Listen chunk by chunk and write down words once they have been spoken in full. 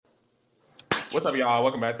What's up, y'all?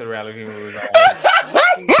 Welcome back to the reality movie.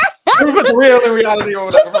 We put the real in reality over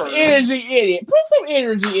there. Put some energy in it. Put some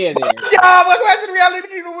energy in it. Y'all, welcome back to the reality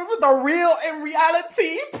movie. We put the real in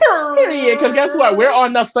reality. Period. Because guess what? We're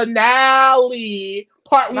on the finale.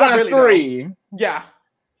 Part Not 1 really, of 3. though. Yeah.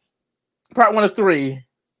 Part 1 of 3.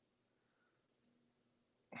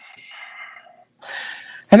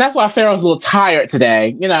 And that's why Pharaoh's a little tired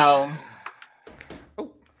today. You know.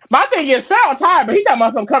 My thing is, Pharaoh tired, but he's talking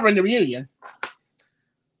about some covering the reunion.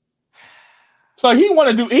 So he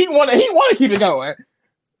want to keep it going.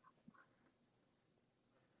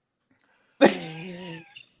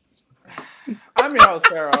 I'm your host,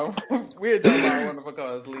 Pharaoh. We're doing our wonderful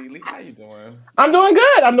cause, Lee. How you doing? I'm doing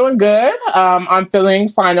good. I'm feeling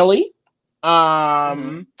finally.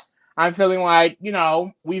 I'm feeling like, you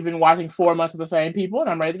know, we've been watching 4 months of the same people, and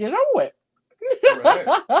I'm ready to get it over with. Right.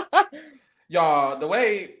 Y'all, the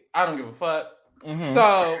way I don't give a fuck. Mm-hmm.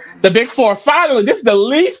 So the Big Four, finally, this is the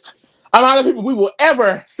least amount of people we will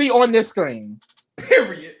ever see on this screen.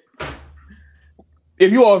 Period.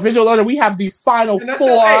 If you are a visual learner, we have the final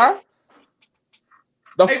 4.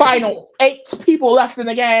 The final 8 people left in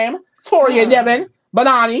the game. Tori and Devin,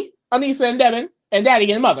 Banani, Anissa and Devin, and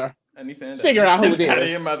Daddy and Mother. Figure out who it is.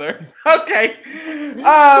 Daddy and Mother. Okay. We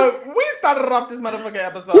started off this motherfucking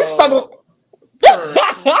episode.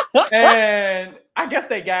 And I guess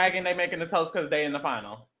they gagging, they making the toast because they in the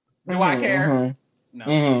final. Do I care?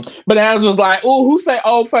 No. Bananas was like, "Ooh, who say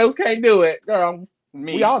old folks can't do it, girl?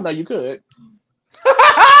 Me. We all know you could."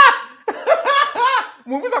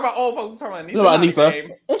 When we talk about old folks, we're talking about Anissa.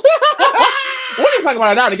 We didn't talk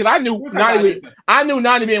about Nani because I knew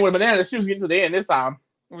Nani being with Bananas. She was getting to the end this time.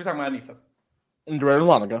 We're talking about Anissa. And Doretta and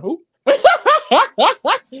Monica. Who?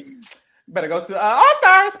 Better go to All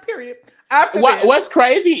Stars. Period. What's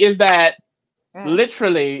crazy is that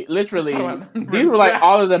literally, these were like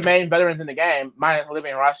all of the main veterans in the game, minus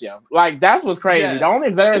Olivia and Horacio. Like that's what's crazy. Yes. The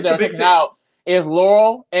only veterans that are taken out is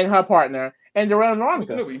Laurel and her partner, and Doretta and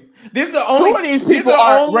Monica. This is the only 2 of these people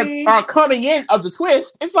are coming in of the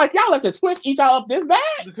twist. It's like y'all let the twist eat y'all up this bad.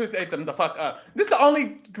 The twist ate them the fuck up. This is the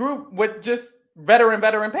only group with just veteran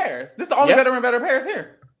pairs. This is the only veteran pairs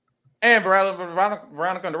here. And Veronica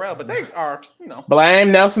and Darrell, but they are, you know.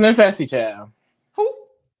 Blame Nelson and Fessy, child. Who?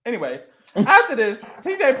 Anyways, after this,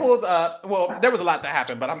 TJ pulls up. Well, there was a lot that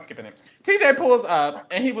happened, but I'm skipping it. TJ pulls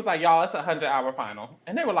up, and he was like, y'all, it's a 100-hour final.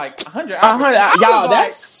 And they were like, 100 hours? 100 hours? Y'all,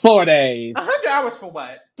 that's 4 days. 100 hours for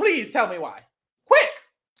what? Please tell me why. Quick!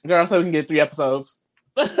 Girl, so we can get 3 episodes.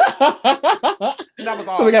 That was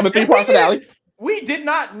all. So we got a 3-part finale. We did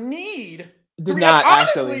not need...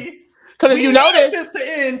 actually. Because if you notice, this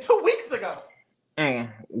to end 2 weeks ago.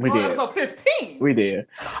 We did. Episode 15. We did.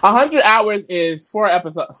 100 hours is 4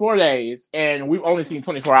 days, and we've only seen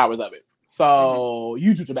 24 hours of it. So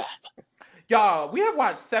you do the math. Y'all, we have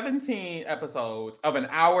watched 17 episodes of an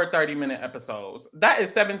hour, 30-minute episodes. That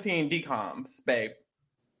is 17 decoms, babe.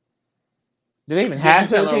 Do they even have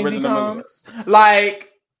 17 decoms?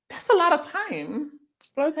 Like, that's a lot of time.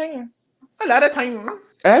 A lot of time. A lot of time.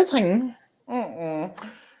 A lot of time.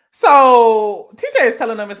 So TJ is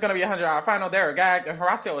telling them it's going to be a 100-hour final. They're gagged, and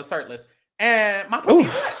Horacio is shirtless. And my pussy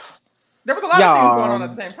wet. There was a lot of things going on at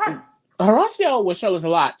the same time. Horacio was shirtless a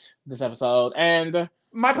lot this episode, and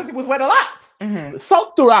my pussy was wet a lot.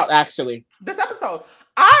 So throughout, actually. This episode,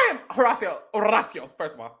 I am Horacio,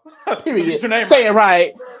 first of all. Period. Your name Say it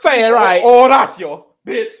right. Horacio,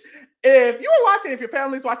 bitch. If you were watching, if your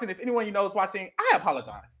family's watching, if anyone you know is watching, I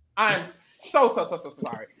apologize. I'm so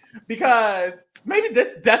sorry. Because maybe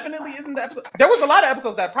this definitely isn't the episode. There was a lot of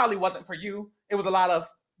episodes that probably wasn't for you. It was a lot of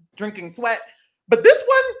drinking sweat. But this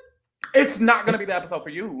one, it's not going to be the episode for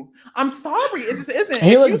you. I'm sorry. It just isn't.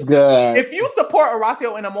 He looks good. If you support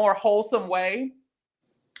Horacio in a more wholesome way,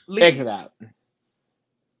 leave that.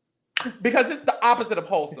 Because it's the opposite of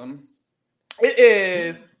wholesome. It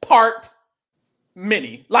is part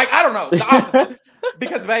mini. Like, I don't know. The opposite.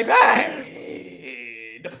 Because, baby,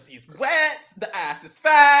 the pussy is wet. The ass is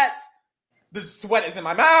fat. The sweat is in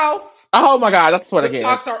my mouth. Oh my god, that's sweat again. The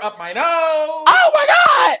socks are up my nose. Oh my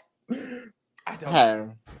god! I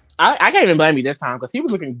don't. I can't even blame you this time because he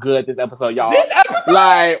was looking good this episode, y'all. This episode?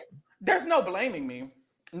 Like, there's no blaming me.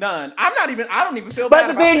 None. I don't even feel bad.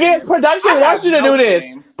 But the thing is, production wants you to do this.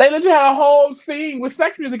 They let you have a whole scene with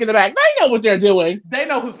sex music in the back. They know what they're doing. They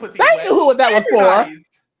know whose pussy. They knew what that was for.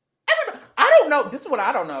 I don't know. This is what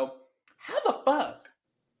I don't know. How the fuck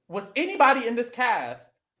was anybody in this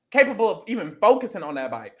cast capable of even focusing on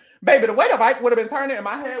that bike? Baby, the way the bike would have been turning in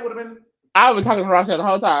my head would have been... I would have been talking to Ross the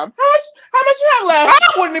whole time. How much you have left?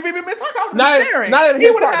 I wouldn't have even been talking. I was staring. He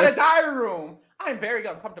would have had a diary room. I'm very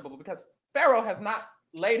uncomfortable because Pharaoh has not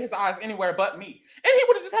laid his eyes anywhere but me. And he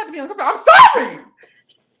would have just had to be uncomfortable. I'm sorry!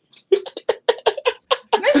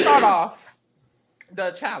 They start off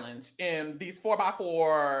the challenge in these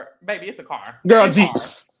 4x4, baby, it's a car. Girl,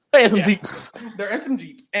 Jeeps. They had some Jeeps. They're in some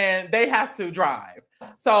Jeeps, and they have to drive.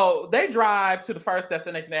 So they drive to the first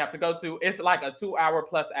destination they have to go to. It's like a 2-hour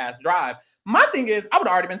plus ass drive. My thing is, I would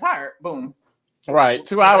have already been tired. Boom. Right,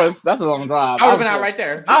 2 hours. That's a long drive. I would have been out right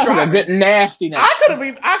there. I would have been nasty now. I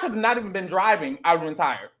could have not even been driving. I would have been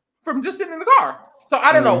tired from just sitting in the car. So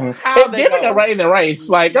I don't know how it's giving away in the race.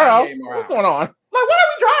 Like, girl, what's going on? Like, what are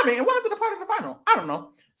we driving? And what's the part of the final? I don't know.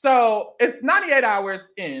 So it's 98 hours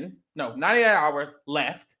in. No, 98 hours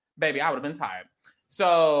left. Baby, I would have been tired.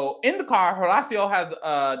 So in the car, Horacio has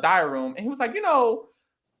a diary room, and he was like,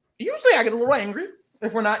 usually I get a little angry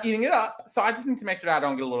if we're not eating it up. So I just need to make sure that I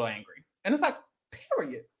don't get a little angry. And it's like,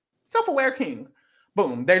 period. Self-aware king.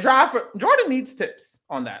 Boom. They drive for Jordan needs tips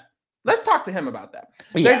on that. Let's talk to him about that.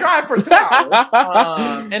 Yeah. They drive for 2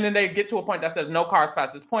 hours, and then they get to a point that says no cars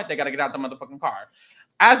past this point. They got to get out the motherfucking car.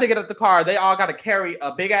 As they get out the car, they all got to carry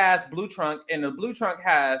a big ass blue trunk, and the blue trunk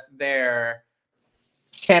has their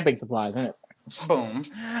camping supplies in it. Boom.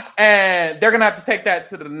 And they're gonna have to take that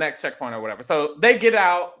to the next checkpoint or whatever. So they get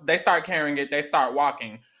out, they start carrying it, they start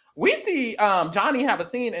walking. We see Johnny have a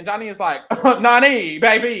scene, and Johnny is like, Nani,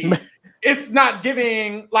 baby. It's not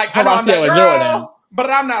giving like I know I'm that girl, but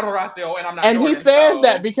I'm not Horacio, and I'm not. And Jordan, he says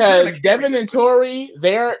that because Devin and Tori,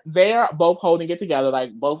 they're both holding it together,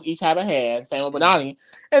 like both each have a hand, same with Bonani.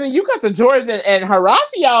 And then you got to Jordan and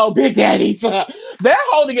Horacio, Big Daddy, they're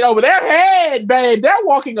holding it over their head, babe. They're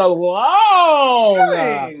walking along.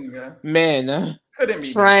 Men. Couldn't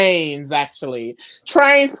be trains, actually.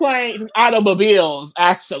 Trains, planes, automobiles,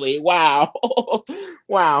 actually. Wow.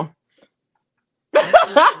 Wow. So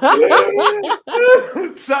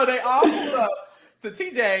they all pull up to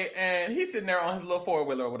TJ, and he's sitting there on his little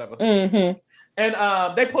 4-wheeler or whatever. Mm-hmm.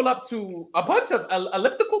 And they pull up to a bunch of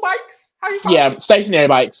elliptical bikes. How you call them? Stationary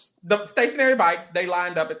bikes. The stationary bikes, they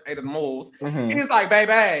lined up. It's 8 of the moves. Mm-hmm. He's like,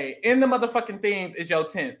 baby, in the motherfucking things is your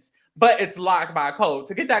tents, but it's locked by a code.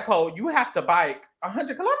 To get that code, you have to bike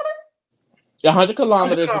 100 kilometers? 100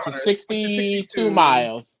 kilometers, which is 62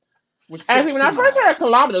 miles. Actually, when I first heard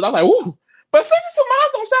kilometers, I was like, woo. But 62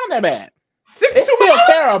 miles don't sound that bad. It's still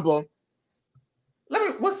terrible.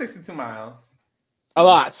 What's 62 miles? A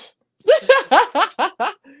lot.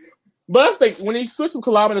 But I think when you switch from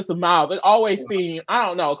kilometers to miles, it always seems, I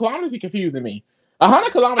don't know, kilometers be confusing me.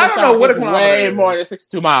 100 kilometers sounds way more than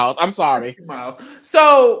 62 miles. I'm sorry. 62 miles.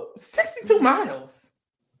 So 62 miles.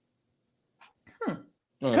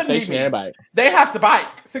 Stationary bike. They have to bike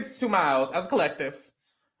 62 miles as a collective,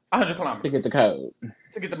 100 kilometers. To get the code.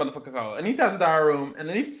 To get the motherfucking code. And he has a diary room, and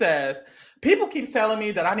then he says, people keep telling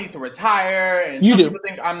me that I need to retire, and people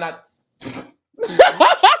think I'm not...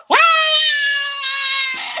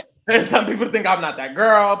 And some people think I'm not that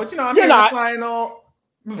girl, but I'm here in the final.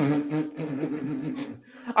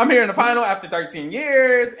 I'm here in the final after 13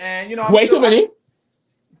 years, and I'm way too many.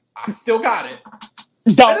 I still got it.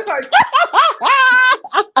 Don't. And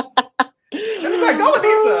it's like, go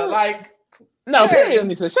Anissa. Like, no, period,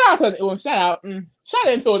 Anissa. Shout out to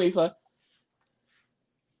Anissa.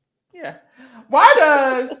 Yeah. Why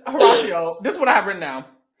does Horacio? This is what I have written down.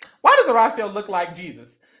 Why does Horacio look like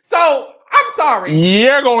Jesus? So I'm sorry.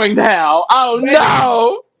 You're going to hell. Oh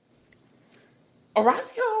no.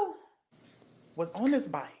 Horacio was on his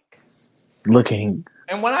bike, looking.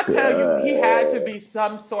 And when I tell you, he had to be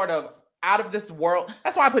some sort of out of this world.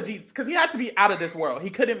 That's why I put Jesus, because he had to be out of this world. He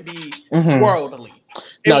couldn't be worldly.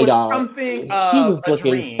 It was y'all. Something he was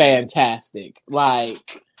looking dream. Fantastic.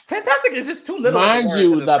 Like, fantastic is just too little. Mind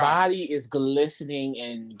you, the body is glistening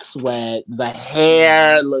in sweat. The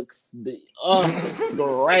hair looks great. I'm having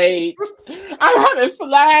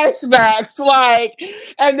flashbacks. Like,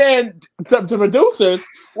 and then the producers.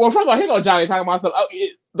 Well, first of all, here go Johnny talking about stuff.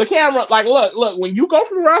 The camera, like, look. When you go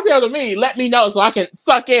from Horacio to me, let me know so I can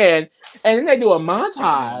suck in. And then they do a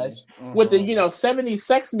montage with the 70s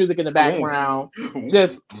sex music in the background,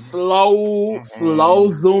 just slow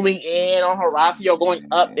zooming in on Horacio going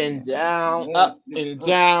up and down, up and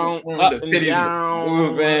down, up and down.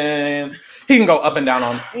 Moving. He can go up and down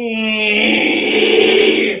on.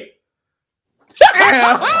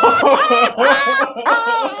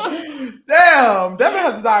 Damn, Devin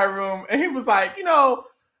has a diary room, and he was like,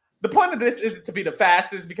 the point of this is to be the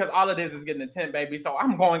fastest because all it is getting a 10, baby. So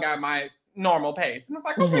I'm going at my normal pace. And it's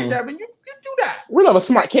like, okay, Devin, you do that. We love a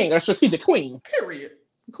smart king, a strategic queen. Period.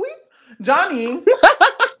 Queen? Johnny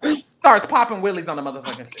starts popping willies on the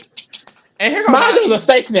motherfucking shit. And here goes mine was a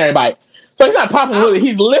stationary bike. So he's not popping the hoodie.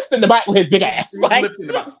 He's lifting the bike with his big ass. Like, lifting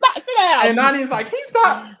the bike. Stop, sit down. And Nani's like, he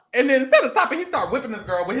stopped. And then instead of topping, he started whipping this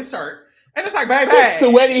girl with his shirt. And it's like, baby. His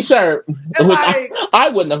sweaty shirt. Which like, I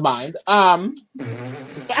wouldn't have mind. Honestly,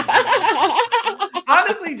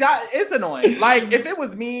 it's annoying. Like, if it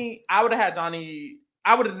was me, I would have had Johnny.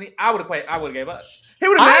 I would have quit. I would have gave up. He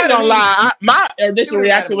would have. I ain't gonna lie. My initial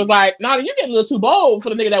reaction was like, "Nani, you getting a little too bold for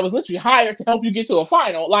the nigga that was literally hired to help you get to a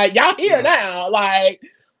final." Like, y'all here now. Like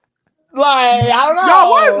I don't know. Y'all,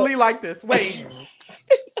 why is Lee like this? Wait.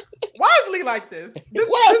 Why is Lee like this? This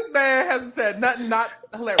man hasn't said nothing not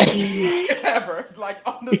hilarious ever. Like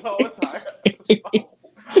on this whole entire episode.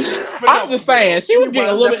 I'm just saying, she was getting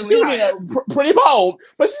a little bit, she was getting pretty bold,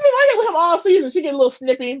 but she's been like it with him all season. She getting a little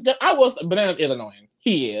snippy. Bananas is annoying.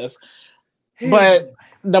 He is, but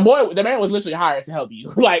the man was literally hired to help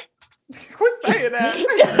you. Like, quit saying that.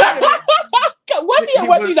 Was he or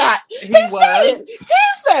was he not? He said it. He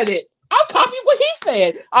said it. I'm copying what he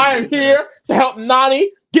said. I am here to help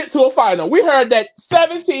Nani get to a final. We heard that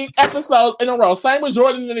 17 episodes in a row. Same with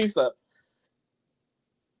Jordan and Anissa.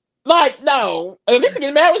 Like, no. Anissa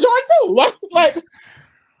getting mad with Jordan too. Like,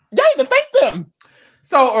 y'all need to thank them.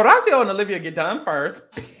 So Horacio and Olivia get done first.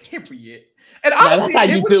 Period. And honestly, that's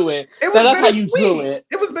how you do it. That's how you do it.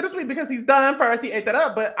 It was bittersweet because he's done first. He ate that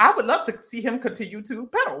up, but I would love to see him continue to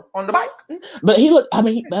pedal on the bike. But he looked. I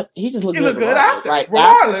mean, he just looked. He looked good after. Like,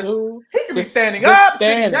 regardless, he could be standing up,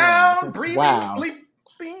 sitting down, breathing,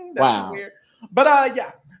 sleeping. That's weird. But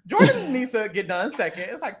yeah, Jordan and Nisa get done second.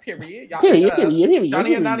 It's like period. Period.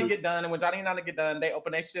 Johnny and Nani get done, and when Johnny and Nani get done, they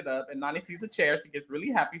open their shit up, and Nani sees a chair. She gets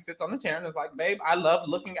really happy, sits on the chair, and is like, "Babe, I love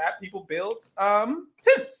looking at people build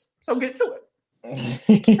tents. So get to it."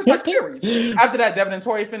 It's like period. After that, Devin and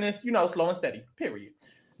Tori finished, slow and steady. Period.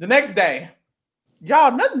 The next day,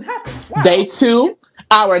 y'all, nothing happened. Wow. Day 2,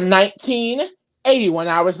 hour 19, 81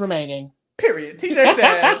 hours remaining. Period. TJ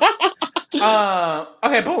says,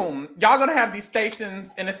 okay, boom. Y'all gonna have these stations,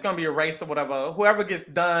 and it's gonna be a race or whatever. Whoever gets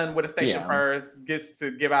done with a station first gets to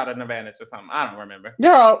give out an advantage or something. I don't remember.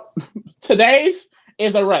 Girl, today's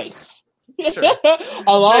is a race. Sure.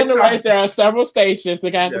 Along the race, there are several stations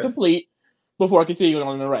that have to complete before continuing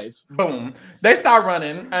on the race. Boom. They start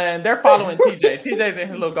running, and they're following TJ. TJ's in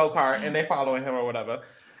his little go-kart, and they following him or whatever.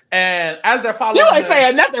 And as they're following him... You ain't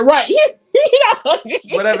saying nothing right.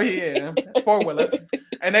 Whatever he is. Four-wheeler.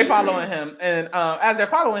 And they following him. And as they're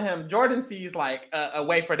following him, Jordan sees, like, a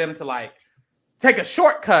way for them to, like, take a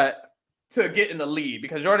shortcut to get in the lead.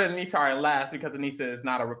 Because Jordan and Anissa are in last because Anissa is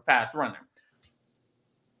not a fast runner.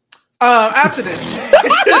 After this...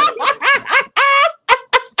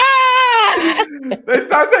 They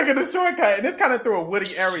start taking the shortcut, and it's kind of through a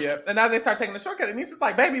woody area. And as they start taking the shortcut, Anissa's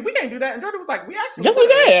like, "Baby, we can't do that." And Jordan was like, "We actually yes, we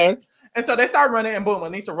can." And so they start running, and boom,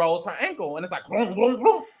 Anissa rolls her ankle, and it's like, boom, boom,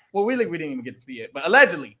 boom. Well, really, we didn't even get to see it, but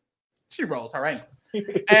allegedly, she rolls her ankle. And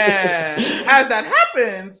as that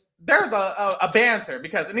happens, there's a banter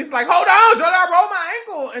because Anissa's like, "Hold on, Jordan, I rolled my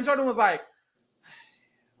ankle," and Jordan was like,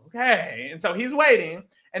 "Okay." And so he's waiting,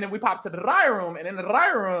 and then we pop to the dryer room, and in the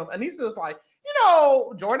dryer room, Anissa's like,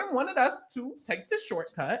 Jordan wanted us to take this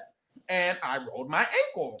shortcut, and I rolled my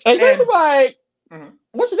ankle. And Jordan was like,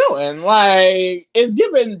 what you doing? Like, it's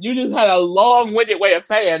given, you just had a long-winded way of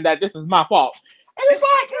saying that this is my fault. And it's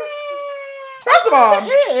like, first of all,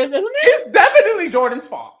 isn't it? It's definitely Jordan's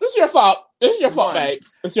fault. It's your fault. It's your fault,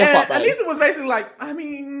 babes. It's your fault, babes. Anissa was basically like, I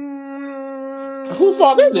mean... Whose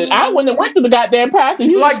fault is it? I wouldn't have went through the goddamn path.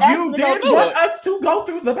 And you did want us to go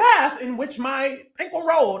through the path in which my ankle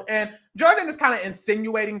rolled. And Jordan is kind of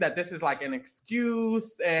insinuating that this is like an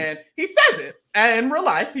excuse. And he says it. And in real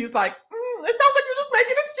life, he's like, it sounds like you're just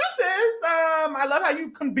making excuses. I love how you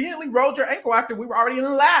conveniently rolled your ankle after we were already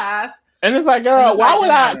in last. And it's like, girl, why would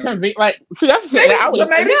I see, that's the shit. I would have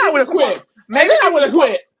quit. Maybe I would have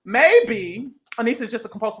quit. Maybe Anissa's just a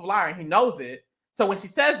compulsive liar and he knows it. So when she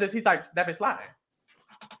says this, he's like, that bitch lying.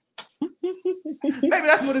 Maybe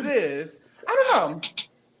that's what it is. I don't know.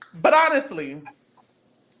 But honestly,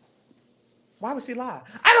 why would she lie?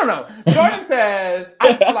 I don't know. Jordan says, I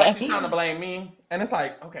just feel like she's trying to blame me. And it's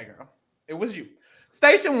like, okay, girl, it was you.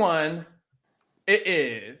 Station 1, it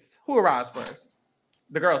is. Who arrives first?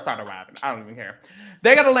 The girls start arriving. I don't even care.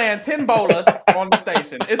 They got to land 10 bowlers on the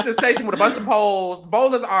station. It's the station with a bunch of poles.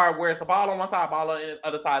 Bowlers are where it's a ball on one side, ball on the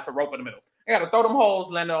other side, it's a rope in the middle. You got to throw them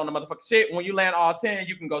holes, land it on the motherfucking shit. When you land all 10,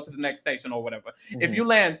 you can go to the next station or whatever. Mm-hmm. If you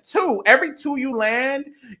land 2, every 2 you land,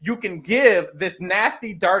 you can give this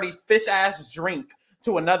nasty, dirty, fish-ass drink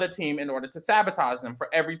to another team in order to sabotage them for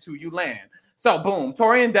every 2 you land. So boom,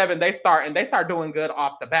 Tori and Devin, they start doing good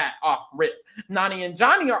off the bat, off rip. Nani and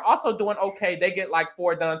Johnny are also doing okay. They get like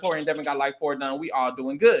 4 done. Tori and Devin got like 4 done. We all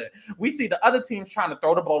doing good. We see the other teams trying to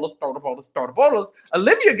throw the bolus.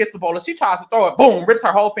 Olivia gets the bolus. She tries to throw it. Boom, rips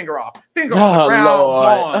her whole finger off. Finger on the ground,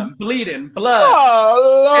 gone, bleeding, blood.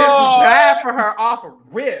 Oh, Lord. It's bad for her off a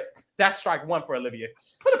rip. That's strike 1 for Olivia.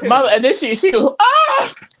 And then she goes,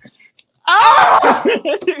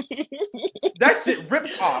 that shit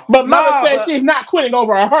ripped off. But Mother said she's not quitting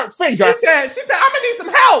over a hurt finger. She said, I'm gonna need some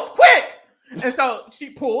help, quick. And so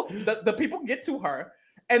she pulls, the people get to her,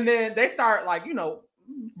 and then they start like,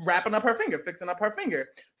 wrapping up her finger, fixing up her finger.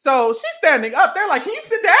 So she's standing up. They're like, can you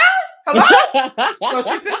sit down? Hello?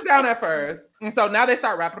 So she sits down at first. And so now they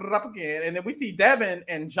start wrapping it up again. And then we see Devin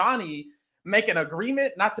and Johnny make an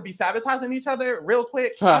agreement not to be sabotaging each other real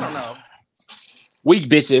quick. I don't know. Weak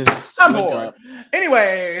bitches. I'm bored.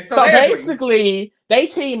 Anyway, so basically, they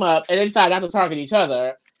team up and they decide not to target each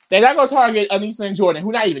other. They're not going to target Aneesa and Jordan,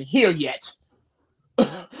 who not even here yet. So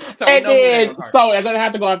they're going to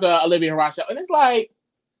have to go after Olivia and Horacio. And it's like,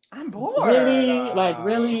 I'm bored. Really? Like,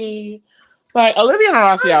 Olivia and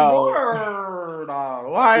Horacio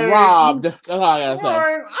robbed. That's all I got to say.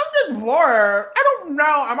 I'm just bored. I don't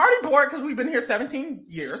know. I'm already bored because we've been here 17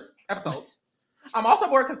 episodes. I'm also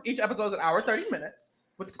bored because each episode is an hour 30 minutes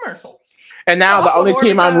with commercials. And now the only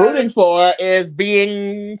team I'm rooting for is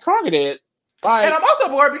being targeted. And I'm also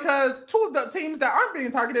bored because 2 of the teams that aren't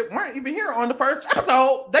being targeted weren't even here on the first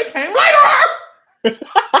episode. They came later. The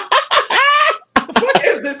fuck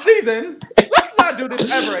is this season? Let's not do this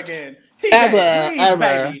ever again. TJ,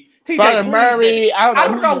 ever. TJ Murray. I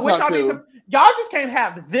don't know which y'all need to. Y'all just can't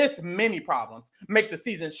have this many problems. Make the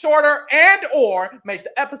season shorter and or make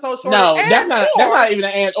the episode shorter. No, that's not even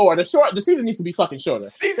an and or. The season needs to be fucking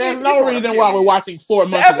shorter. There's no reason why we're watching 4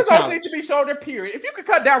 months. The episodes need to be shorter, period. If you could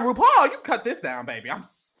cut down RuPaul, you cut this down, baby. I'm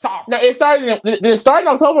sorry. No, did it start in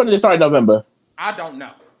October or did it start in November? I don't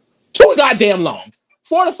know. Too goddamn long.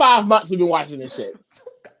 4 to 5 months we've been watching this shit.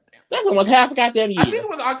 That's almost half a goddamn year. I think it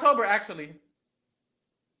was October, actually.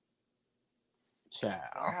 Child.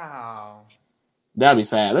 Wow. That'd be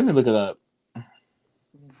sad. Let me look it up.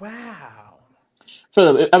 Wow.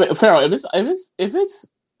 Philip, Farrell, if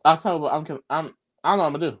it's October, I don't know what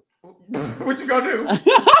I'm gonna do. What you gonna do?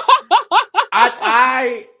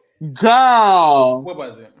 I girl. What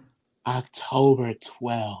was it? October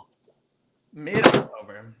 12th.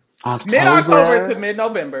 Mid-October. Mid-October to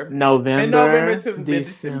mid-November. Mid-November to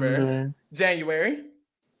mid-December. January.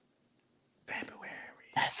 February.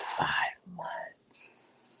 That's 5 months.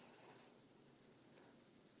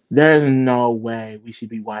 There's no way we should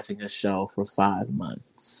be watching a show for 5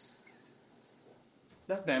 months.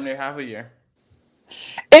 That's damn near half a year.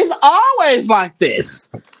 It's always like this.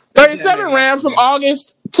 37 rounds from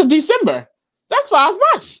August to December. That's 5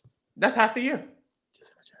 months. That's half the year.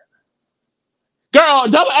 Girl,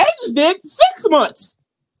 Double Agents did 6 months.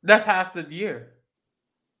 That's half the year.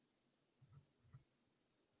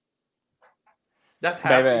 That's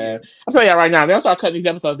half the year. I'm telling y'all right now, they'll start cutting these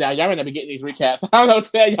episodes down. Y'all might be getting these recaps. I don't know what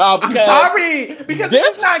to tell y'all. I'm sorry. Because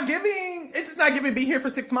it's just not giving Be Here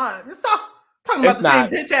for 6 months. Stop talking about the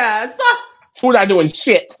same bitch ass. We're not doing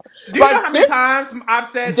shit. Do you know how many times I've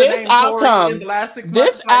said this outcome in the last 6 months?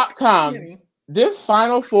 This outcome, this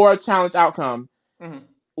Final Four challenge outcome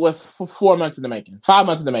was for 4 months in the making. 5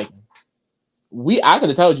 months in the making. I could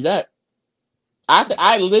have told you that.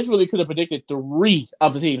 I literally could have predicted 3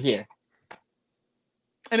 of the teams here.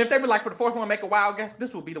 And if they were like, for the 4th one, make a wild guess,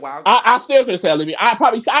 this would be the wild guess. I still could have said Olivia. I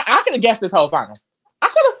could have guessed this whole final. I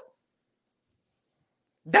could have.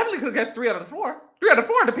 Definitely could have guessed 3 out of the 4. 3 out of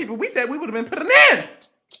 4 of the people we said we would have been putting in.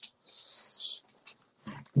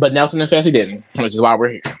 But Nelson and Fessy didn't, which is why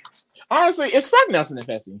we're here. Honestly, it's fuck Nelson and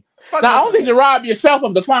Fessy. Not only did you rob yourself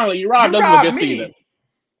of the final, you robbed us of a good season.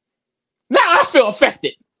 Now I feel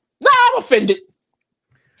affected. Now I'm offended.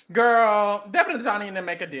 Girl, Devin and Johnny and them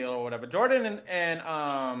make a deal or whatever. Jordan and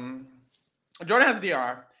Jordan has a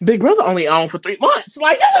DR. Big Brother only on for 3 months.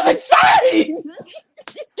 Like, that is exciting.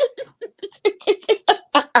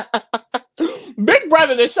 Big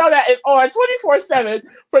Brother, the show that is on 24/7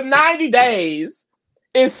 for 90 days,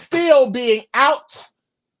 is still being out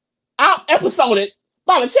episoded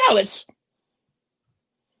by the challenge.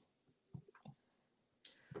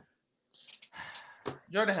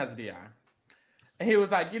 Jordan has a DR. And he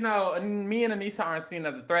was like, me and Aneesa aren't seen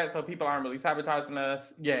as a threat, so people aren't really sabotaging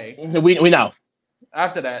us. Yay. We know.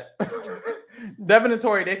 After that, Devin and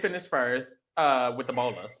Tori, they finished first with the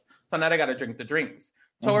bolas. So now they got to drink the drinks.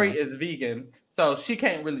 Tori is vegan, so she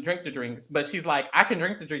can't really drink the drinks, but she's like, I can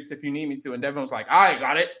drink the drinks if you need me to. And Devin was like, I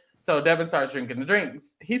got it. So Devin starts drinking the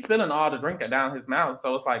drinks. He's spilling all the drink down his mouth.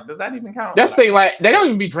 So it's like, does that even count? That's the thing, like, they don't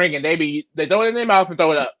even be drinking. They throw it in their mouth and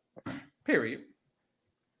throw it up. Period.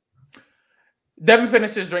 Devin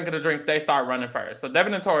finishes drinking the drinks. They start running first. So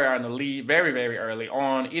Devin and Tori are in the lead very, very early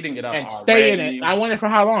on, eating it up and already. Stay in it. I wonder for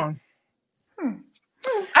how long.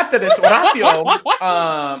 After this,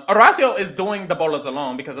 Horacio is doing the bolas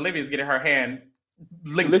alone because Olivia's getting her hand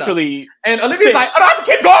linked literally up. And Olivia's like, Horacio,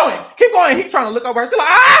 keep going. He's trying to look over. She's like,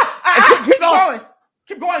 keep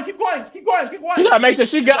going. You gotta make sure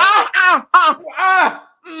she good.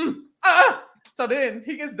 So then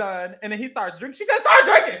he gets done, and then he starts drinking. She says, start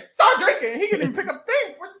drinking. He didn't even pick up the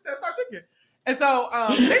thing before she said, start drinking. And so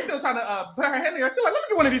they still trying to put her hand in there. She's like, let me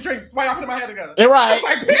get one of these drinks while y'all putting my hand together. You're right. It's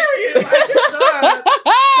like, period. Like, it's done.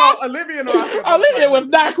 So Olivia was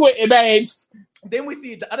not quitting, babes. Then we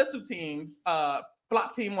see the other two teams,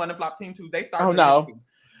 Flop Team 1 and Flop Team 2, they start drinking.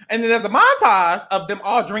 And then there's a montage of them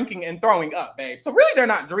all drinking and throwing up, babe. So really they're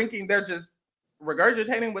not drinking, they're just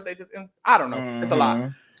regurgitating what they just, I don't know. Mm-hmm. It's a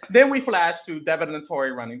lot. Then we flash to Devin and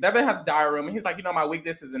Tori running. Devin has the diary room, and he's like, my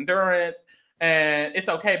weakness is endurance. And it's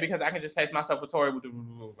okay because I can just pace myself with Tori.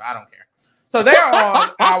 I don't care. So they're on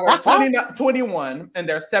hour 21, and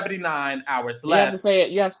there's 79 hours left.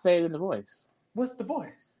 You have to say it in the voice. What's the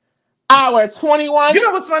voice? Hour 21. You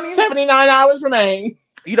know what's funny? 79 hours remain.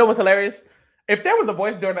 You know what's hilarious? If there was a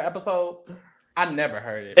voice during the episode, I never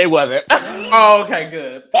heard it. It wasn't. Oh, okay,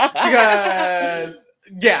 good. Because,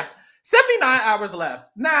 79 hours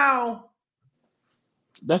left. Now.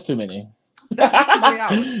 That's too many. That's too many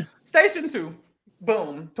hours. Station 2,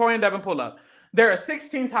 boom, Tori and Devin pull up. There are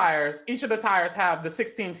 16 tires. Each of the tires have the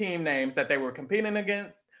 16 team names that they were competing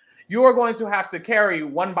against. You are going to have to carry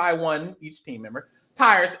one by one, each team member,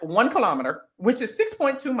 tires 1 kilometer, which is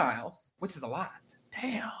 6.2 miles, which is a lot.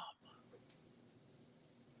 Damn.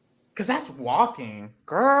 Because that's walking,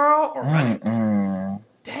 girl, or running.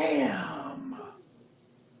 Damn.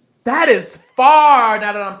 That is far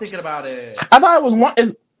now that I'm thinking about it. I thought it was one.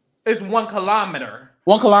 It's 1 kilometer.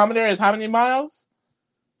 1 kilometer is how many miles?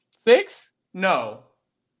 6? No.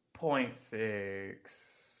 0.6.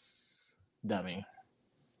 Dummy.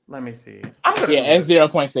 Let me see. It's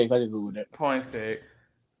 0.6. I just Googled it. 0.6.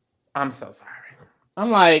 I'm so sorry. I'm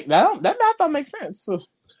like, that math don't make sense. So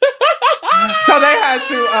they had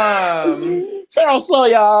to Pharaoh slow,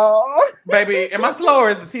 y'all. Baby, am I slower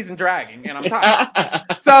as the season dragging? And I'm tired.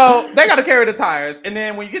 So they gotta carry the tires. And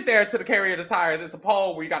then when you get there to the carrier of the tires, it's a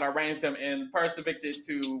poll where you gotta arrange them in first evicted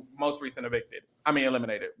to most recent evicted.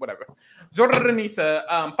 Eliminated, whatever. Jordan and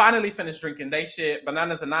Anissa finally finished drinking they shit.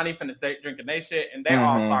 Bananas and Nani finished drinking they shit, and they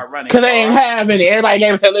all start running. Because they ain't have any. Everybody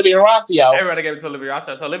gave it to Olivia and Horacio. Everybody gave it to Olivia and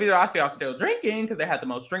Horacio. So Olivia and Horacio are still drinking because they had the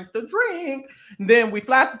most drinks to drink. And then we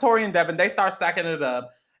flash to Tori and Devin. They start stacking it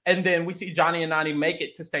up. And then we see Johnny and Nani make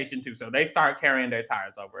it to Station 2. So they start carrying their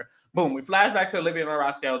tires over. Boom. We flash back to Olivia and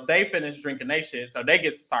Horacio. They finish drinking their shit. So they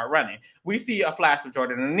get to start running. We see a flash of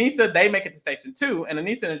Jordan and Anissa. They make it to Station 2. And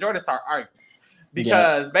Anissa and Jordan start arguing.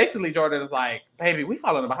 Because basically Jordan is like, baby, we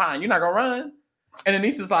falling behind. You're not going to run. And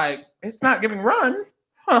Anissa's like, it's not giving run.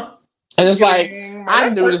 Huh. And it's like, I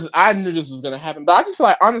knew this was going to happen. But I just feel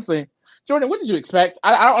like, honestly, Jordan, what did you expect?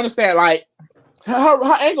 I don't understand. Like,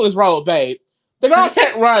 her ankle is rolled, babe. The girl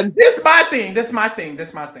can't run. This is my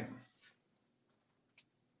thing.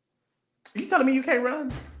 You telling me you can't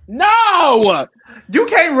run? No! You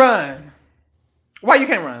can't run. Why you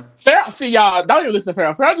can't run? Pharaoh, see, y'all, don't even listen to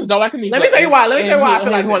Pharaoh. Pharaoh just don't like Anissa. Let me tell you why. I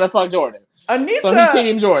feel like he want to fuck Jordan. Anissa. So he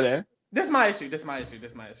team Jordan. This is my issue.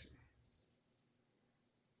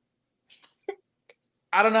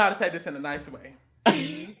 I don't know how to say this in a nice way.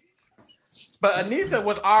 But Anissa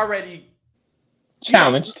was already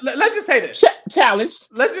challenged. Let's just say this. Challenged.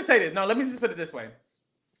 Let's just say this. No, let me just put it this way.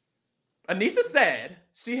 Anissa said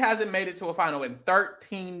she hasn't made it to a final in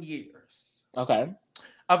 13 years. Okay.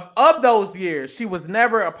 Of those years, she was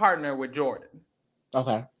never a partner with Jordan.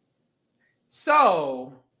 Okay.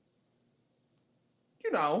 So,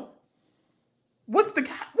 what do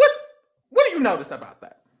you notice about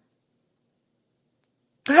that?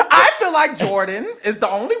 I feel like Jordan is the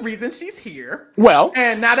only reason she's here. Well,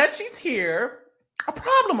 and now that she's here, a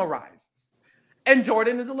problem arises, and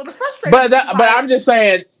Jordan is a little frustrated. But I'm just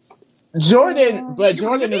saying, Jordan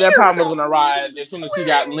knew that problem was going to arise as soon as he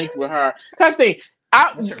got linked with her. Because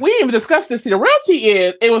we even discussed this. See, the real tea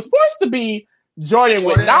is it was supposed to be Jordan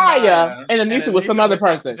with Naya and Anissa with some other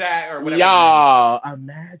person. Y'all,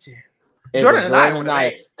 imagine. Jordan and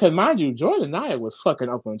Naya. Because mind you, Jordan and Naya was fucking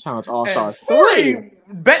up on Challenge All-Stars 3.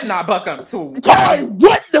 Bet not buck up too. Tori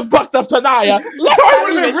what the fucked up to Naya?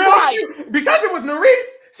 Because it was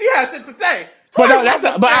Nerese, she had shit to say. But no,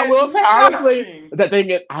 but I will say honestly, the thing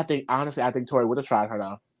is, I think Tori would have tried her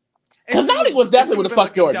though. Because Nolly was definitely would have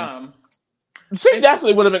fucked Jordan. She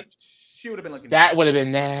definitely would have been. She would have been looking. That would have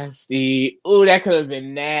been nasty. Ooh, that could have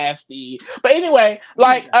been nasty. But anyway,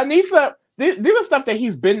 like Aneesa, these are stuff that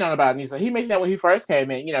he's been on about Aneesa. He mentioned that when he first came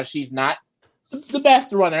in. You know, she's not the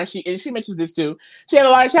best runner. She mentions this too. She had a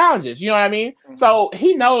lot of challenges. You know what I mean? Mm-hmm. So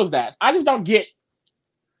he knows that. I just don't get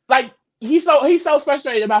like he's so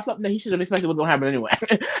frustrated about something that he should have expected was going to happen anyway.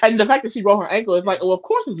 And the fact that she broke her ankle is like, well, of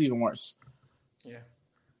course it's even worse. Yeah.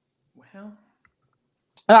 Well.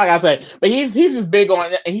 Like I say, but he's just big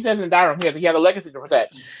on it. He says in the diary room, he has a legacy to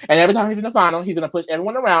protect. And every time he's in the final, he's going to push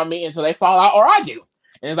everyone around me until they fall out or I do.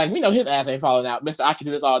 And it's like, we know his ass ain't falling out. Mr. I can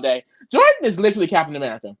do this all day. Jordan is literally Captain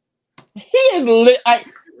America. He is like,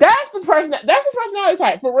 that's his personality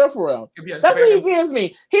type, for real. That's what he gives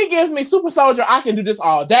me. He gives me super soldier. I can do this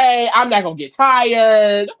all day. I'm not going to get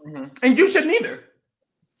tired. Mm-hmm. And you shouldn't either.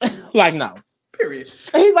 Like, no. Period.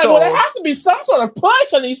 And he's like, well, there has to be some sort of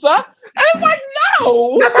push, Aneesa. And it's like,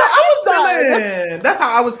 no. That's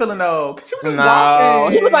how I was feeling, though. She was just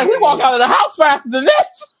walking. He was like, we walk out of the house faster than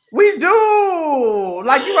this. We do.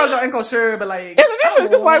 Like, you run your ankle, sure, but like... And this is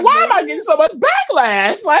just like, why am I getting so much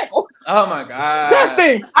backlash? Like, oh my God. That's the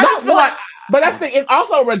thing. I just feel like... But that's the thing. It's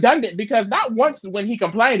also redundant because not once when he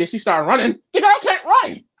complained did she start running. The girl can't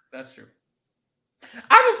run. That's true.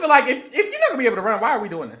 I just feel like if you're not going to be able to run, why are we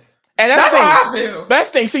doing this? And that's how I feel.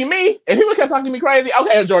 That's the thing. See me, if people kept talking to me crazy,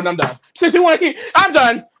 okay, Jordan, I'm done. Since you want to keep, I'm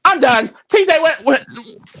done. TJ went.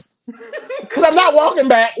 Because I'm not walking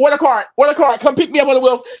back. What a cart. Come pick me up on the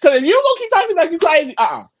wheel. Because if you gonna keep talking like you crazy,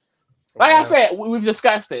 Like I said, we've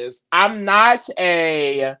discussed this. I don't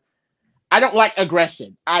like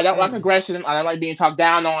aggression. I don't like aggression. I don't like being talked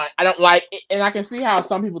down on. I don't like it. And I can see how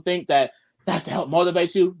some people think that that's to help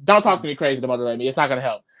motivate you. Don't talk to me crazy to motivate me. It's not gonna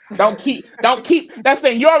help. Don't keep. That's the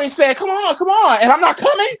thing. You already said, come on. If I'm not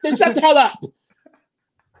coming, then shut the hell up.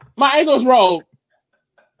 My ankle's rolled.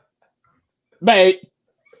 Babe.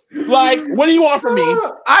 Like, what do you want from me?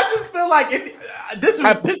 I just feel like if this is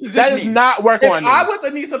that is not working on me. I was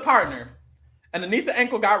Aneesa's partner, and Aneesa's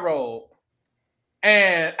ankle got rolled,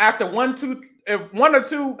 and after one or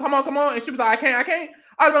two, come on, and she was like, I can't.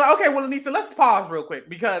 I'd be like, okay, well, Aneesa, let's pause real quick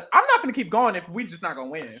because I'm not going to keep going if we're just not going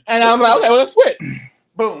to win. And I'm like, okay, well, let's quit.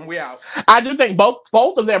 Boom, we out. I do think both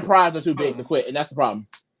of their prides are too big to quit, and that's the problem.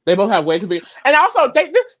 They both have way too big. And also,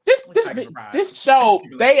 this show,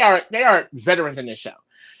 they are veterans in this show.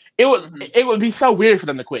 It would be so weird for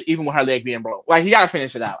them to quit, even with her leg being broke. Like, you got to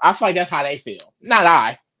finish it out. I feel like that's how they feel. Not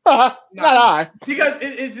I. Not I. Because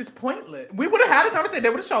it's just pointless. We would have had a conversation. They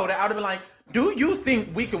would have showed it. I would have been like, do you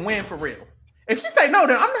think we can win for real? If she say no,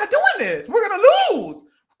 then I'm not doing this. We're going to lose.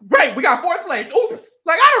 Great. We got fourth place. Oops.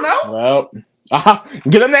 Like, I don't know. Well,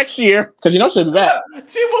 get them next year because she'll be back.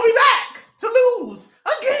 She will be back to lose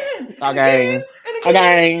again. Again.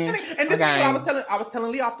 And this is what I was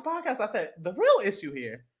telling Lee off the podcast. I said, the real issue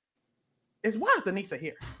here is why is Aneesa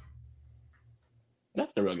here?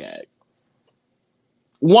 That's the real gag.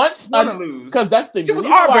 Once, because that's the reason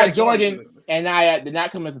why Jordan and Nia did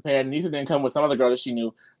not come as a pair. Aneesa didn't come with some other girl that she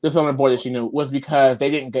knew, this other boy that she knew, was because they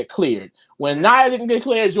didn't get cleared. When Nia didn't get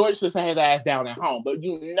cleared, Jordan should have his ass down at home. But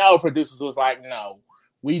producers was like, no,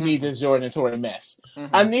 we need this Jordan and Tori mess.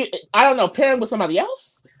 Mm-hmm. I don't know, pairing with somebody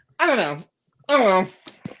else? I don't know.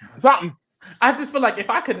 Something. I just feel like if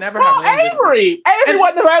I could never call have Avery. Avery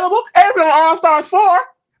wasn't available. Avery on All Stars 4. Y'all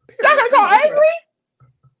gonna call Avery?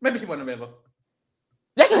 Maybe she wasn't available.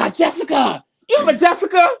 They got Jessica. You remember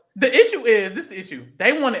Jessica? The issue is this issue.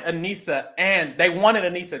 They wanted Aneesa and they wanted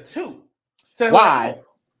Aneesa too. So why?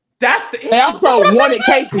 That's the issue. They also wanted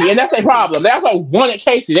Casey, and that's their problem. They also wanted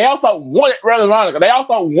Casey. They also wanted Veronica. They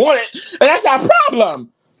also wanted, and that's our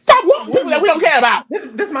problem. Stop wanting people that we don't care about. This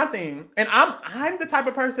is my thing, and I'm the type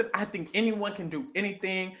of person I think anyone can do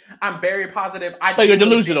anything. I'm very positive. So you're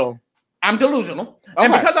delusional. I'm delusional,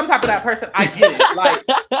 and because I'm type of that person, I get it. Like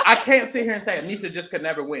I can't sit here and say Aneesa just could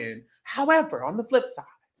never win. However, on the flip side,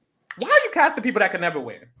 why are you casting people that could never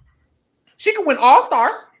win? She could win All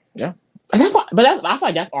Stars. Yeah, I feel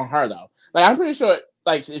like that's on her though. Like I'm pretty sure,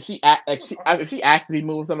 like if she actually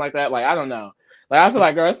moves something like that, like I don't know. Like I feel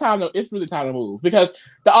like, girl, it's really time to move because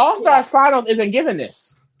the All Stars finals isn't giving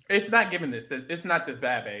this. It's not giving this. It's not this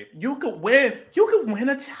bad, babe. You could win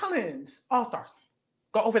a challenge. All Stars,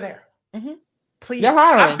 go over there. Mm-hmm. Please.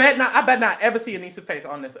 I bet not ever see Aneesa's face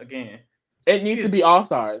on this again. It needs to be All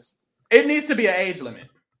Stars. It needs to be an age limit.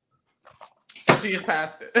 She is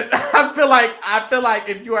past it. I feel like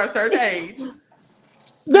if you are a certain age,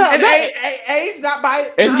 Age not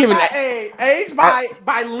by it's given age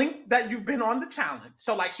by length that you've been on the challenge.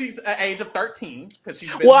 So like she's an age of 13 because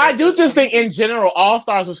she's been. Well, I do just think in general, All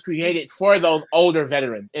Stars was created for those older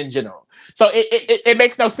veterans in general. So it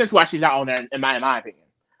makes no sense why she's not on there in my opinion.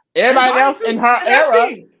 Everybody else in her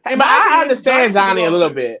era, but I understand Johnny a little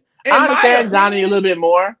bit. I understand Johnny a little bit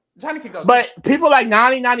more. Johnny can go. But people like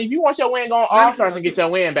Nani, if you want your win, go on All Stars and get your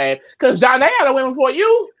win, babe. Because Johnny had a win before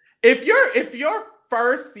you. If your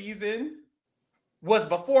first season was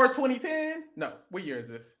before 2010, no, what year is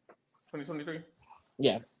this? 2023?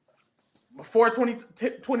 Yeah. Before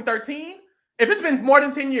 2013? If it's been more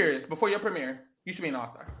than 10 years before your premiere, you should be an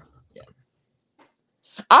All-Star. Yeah.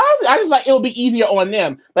 Honestly, I just like it'll be easier on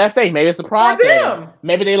them. Let's say maybe it's a problem.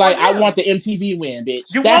 Maybe they like, I want the MTV win, bitch.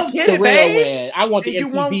 That's the real win. I want the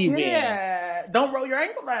MTV win. Don't roll your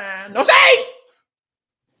ankle down. No shade!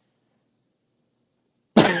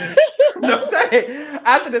 No shade.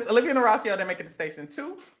 After this, Olivia and Horacio, they make it to station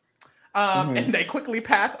 2. And they quickly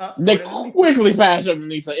pass up. They quickly pass up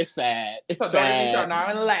Lisa. It's sad. It's sad. Lisa are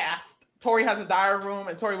now in last. Tori has a diary room,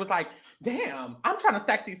 and Tori was like, damn, I'm trying to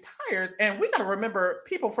stack these tires, and we got to remember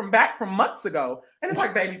people from months ago. And it's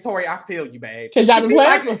like, baby, Tori, I feel you, babe. She's like, who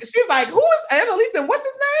is Annalise, and what's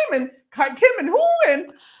his name? And Kim and who?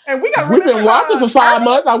 And we got to remember. We've been watching for 5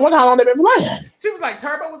 months. I wonder how long they've been playing. She was like,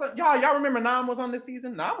 Turbo was on. Y'all remember Nam was on this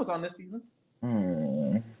season? Nam was on this season.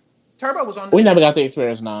 Turbo was on this We never got to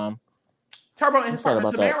experience Nam. Turbo and his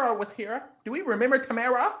partner Tamara was here. Do we remember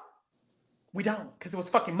Tamara? We don't, because it was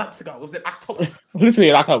fucking months ago. It was in October. Literally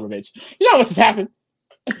in October, bitch. You know what just happened?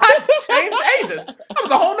 I changed ages. I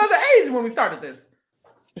was a whole nother age when we started this.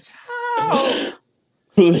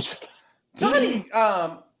 Johnny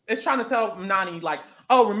is trying to tell Nani, like,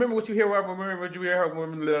 oh, remember what you hear, remember what you hear,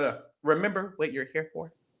 remember what you're here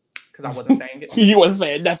for. Because I wasn't saying it. You wasn't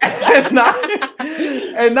saying nothing.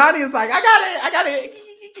 and Nani is like, I got it.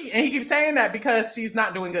 And he keeps saying that because she's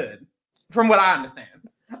not doing good, from what I understand.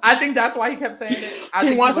 I think that's why he kept saying it.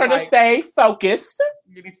 He wants her to stay focused.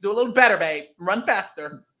 You need to do a little better, babe. Run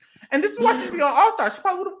faster. And this is why she should be on All Stars.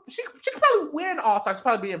 She could probably win All Stars. She'd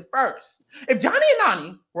probably be in first. If Johnny and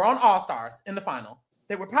Nani were on All Stars in the final,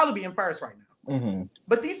 they would probably be in first right now. Mm-hmm.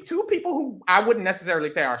 But these two people who I wouldn't necessarily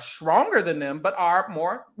say are stronger than them, but are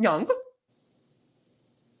more young,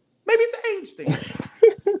 maybe it's an age thing.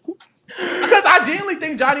 Because I genuinely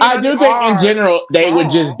think Johnny. I do think in general they would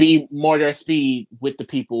just be more their speed with the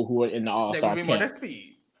people who are in the All Stars. They would be more their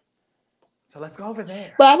speed. So let's go over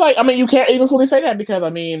there. But you can't even fully say that because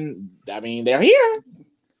they're here.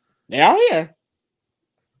 They are here.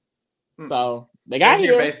 So they got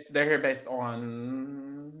here. They're here based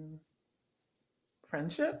on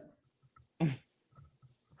friendship.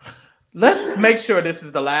 Let's make sure this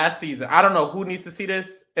is the last season. I don't know who needs to see this.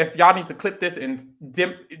 If y'all need to clip this and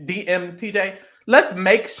DM TJ, let's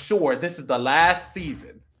make sure this is the last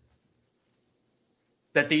season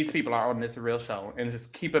that these people are on this real show and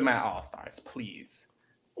just keep them at All Stars, please.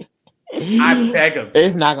 I beg of you.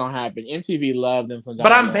 It's not going to happen. MTV loved them sometimes.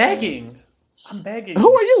 But I'm begging. I'm begging.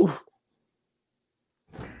 Who are you?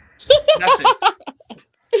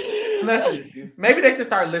 Maybe they should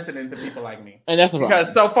start listening to people like me. And that's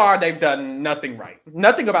because so far they've done nothing right.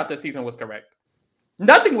 Nothing about this season was correct.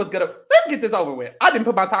 Nothing was good. Let's get this over with. I didn't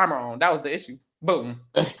put my timer on. That was the issue. Boom.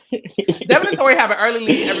 Devin and Tori have an early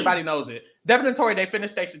lead. Everybody knows it. Devin and Tori, they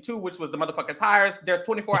finished station 2, which was the motherfucking tires. There's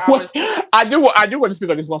 24 hours. I do want to speak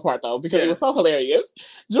on this one part, though, because it was so hilarious.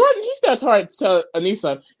 Jordan, he still tried to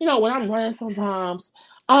Anissa, when I'm running sometimes,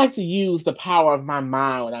 I like to use the power of my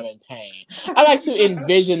mind when I'm in pain. I like to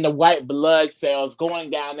envision the white blood cells going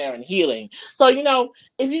down there and healing. So,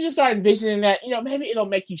 if you just start envisioning that, maybe it'll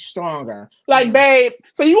make you stronger. Like, babe,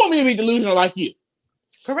 so you want me to be delusional like you?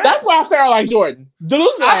 Correct. That's why I say I like Jordan.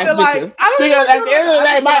 Delusional ass bitches. Because at the end of the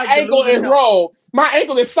day, my ankle is rolled. My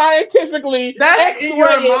ankle is scientifically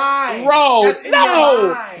X-rated rolled.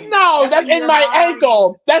 No, that's in my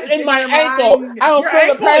ankle. That's in my ankle. I don't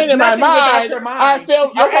feel the pain in my mind. I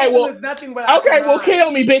feel okay. Well,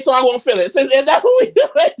 kill me, bitch, so I won't feel it. Is that who we do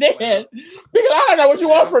it then? Because I don't know what you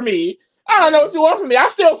want from me. I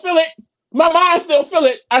still feel it. My mind still feel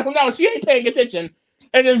it. I don't know. She ain't paying attention.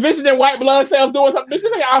 And envisioning white blood cells doing something. This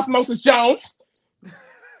is like Osmosis Jones.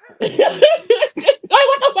 Like, what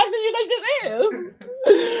the fuck do you think this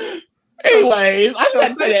is? Anyways, I just had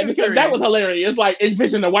to say that because that was hilarious. Like,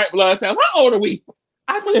 envision the white blood cells. How old are we?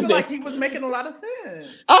 I feel like he was making a lot of sense.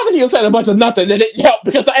 I think he was saying a bunch of nothing that didn't help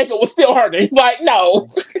because the ankle was still hurting. Like, no.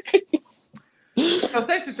 So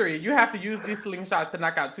station 3, you have to use these slingshots to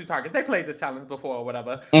knock out 2 targets. They played this challenge before or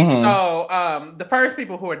whatever. Mm-hmm. So the first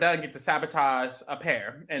people who are done get to sabotage a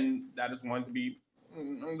pair, and that is going to be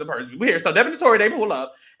the person we here. So Devin and Tori, they pull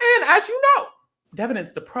up, and as you know, Devin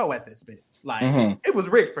is the pro at this, bitch. Like it was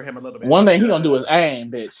rigged for him a little bit. One thing he gonna do is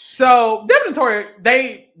aim, bitch. So Devin and Tori,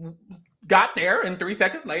 they got there, and 3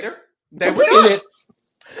 seconds later, they were it.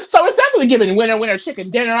 So it's definitely giving winner chicken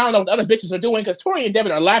dinner. I don't know what the other bitches are doing because Tori and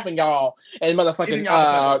Devin are lapping y'all and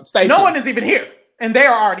motherfucking stations. No one is even here, and they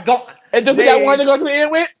are already gone. And this what y'all wanted to go to the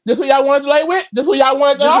end with? This what y'all wanted to lay with? This what y'all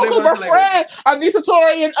wanted to go? Because we're friends. Anissa,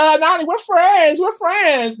 Tori, and Nani, we're friends. We're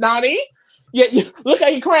friends, Nani. Yeah, look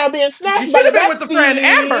at your crown being snatched. You should have been with the friend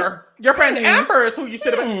Amber. Your friend Amber is who you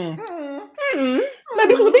should have been.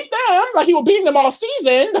 Maybe he could have beat them like he was beating them all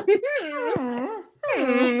season.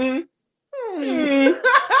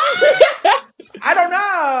 I don't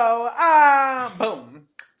know. Boom.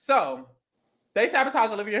 So they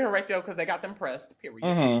sabotaged Olivia and Horatio because they got them pressed. Period.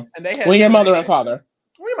 And they had your mother and father.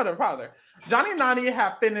 Johnny and Nani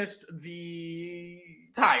have finished the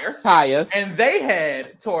tires, and they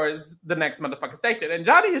head towards the next motherfucking station. And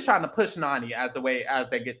Johnny is trying to push Nani as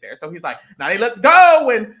they get there. So he's like, "Nani, let's go,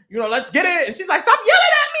 and let's get it." And she's like, "Stop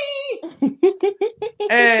yelling at me!"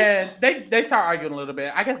 And they start arguing a little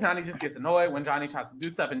bit. I guess Nani just gets annoyed when Johnny tries to do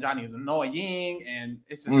stuff, and Johnny is annoying, and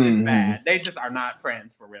it's just it's bad. They just are not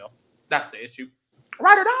friends for real. That's the issue.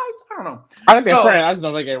 Ride or dies? I don't know. I think they're friends. I just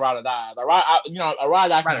don't think they ride or die. A ride or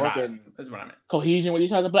die can work in cohesion with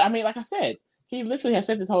each other. But I mean, like I said, he literally has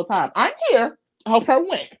said this whole time, "I'm here to help her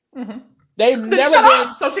win." They've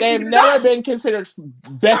never been considered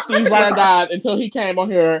besties, ride or die until he came on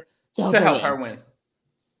here to help her win.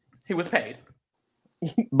 He was paid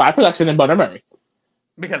by production and Butter Murray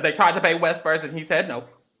because they tried to pay Wes first, and he said no,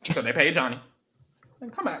 so they paid Johnny.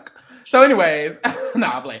 And come back. So, anyways,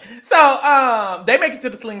 nah, I blame. So, they make it to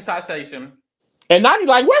the slingshot station, and Nani's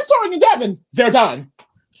like, "Where's Tori and Devin? They're done.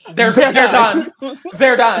 They're done.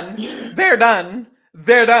 They're done. They're done.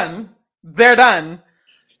 They're done. They're done."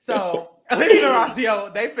 So, Olivia and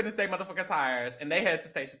Horacio, they finish their motherfucking tires, and they head to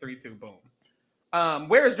station 3-2. Boom.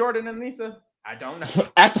 Where is Jordan and Anissa? I don't know.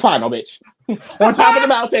 At the final, bitch. On top of the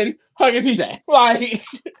mountain, hugging TJ. Like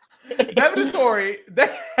Devin and Tori,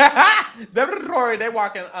 they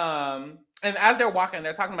walking, and as they're walking,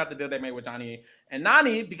 they're talking about the deal they made with Johnny and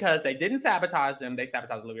Nani because they didn't sabotage them. They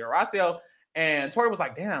sabotaged Olivia and Horacio. And Tori was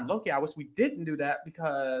like, "Damn, Loki, I wish we didn't do that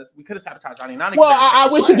because we could have sabotaged Johnny and Nani." Well, I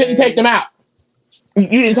wish you didn't take them out. You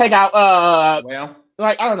didn't take out, I don't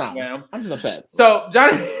know. Well, I'm just upset. So,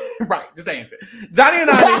 Johnny, right, just saying shit. Johnny and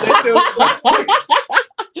Nani,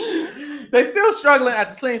 they're still struggling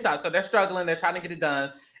at the slingshot. So, they're struggling. They're trying to get it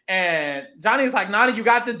done. And Johnny's like, "Nani, you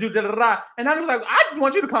got to do da-da-da." And Nani was like, "I just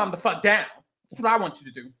want you to calm the fuck down. That's what I want you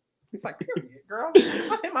to do." He's like, "Period, girl.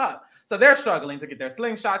 Fuck him up." So they're struggling to get their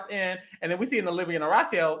slingshots in. And then we see in Olivia and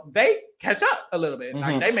Horacio, they catch up a little bit.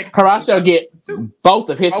 Like they make Horacio get both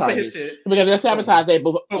of his targets. Because they're sabotaged, they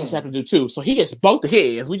both have to do two. So he gets both of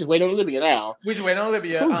his. We just wait on Olivia now.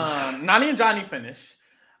 Nani and Johnny finish.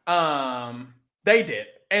 They did.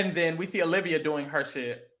 And then we see Olivia doing her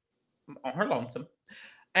shit on her lonesome.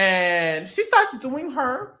 And she starts doing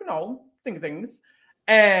her, things.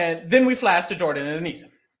 And then we flash to Jordan and Anissa.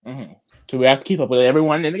 So we have to keep up with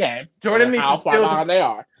everyone in the game. Jordan how far behind they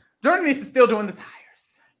are. Jordan is still doing the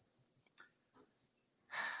tires.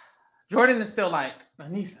 Jordan is still like,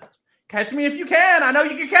 "Anissa, catch me if you can. I know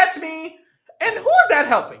you can catch me." And who is that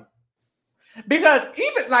helping? Because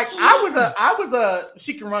even like I was a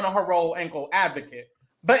she can run on her roll ankle advocate.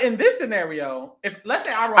 But in this scenario, if let's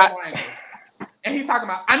say I roll my ankle. And he's talking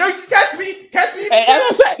about, "I know you can catch me.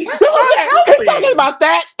 He's talking about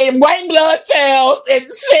that and white blood cells and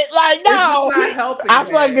shit like no. I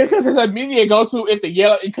feel like because his immediate go-to is to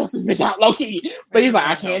yell and cuss his bitch out low key. But he's like,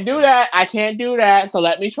 "I can't do that. So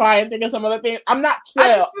let me try and think of some other thing." I'm not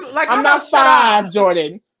 12. I'm not 5,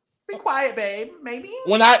 Jordan. Be quiet, babe. Maybe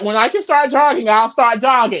when I can start jogging, I'll start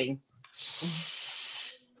jogging.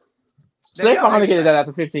 So they're going to get it done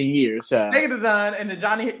after 15 years. They get it done, and then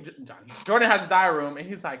Jordan has a diary room, and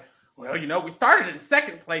he's like, "Well, we started in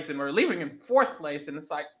 2nd place, and we're leaving in 4th place." And it's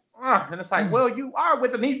like, well, you are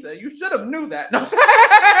with Anissa. You should have knew that. No.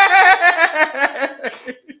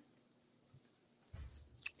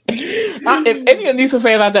 If any Anissa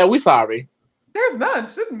fans out there, we sorry. There's none.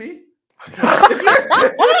 Shouldn't be. If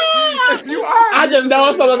you are, I just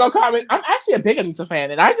know someone gonna comment. I'm actually a big Anissa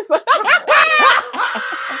fan, and I just.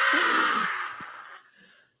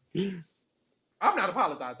 I'm not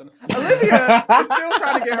apologizing. Olivia is still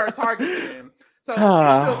trying to get her target in. So she's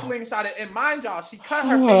still slingshotted. And mind y'all, she cut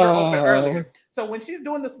her finger open earlier. So when she's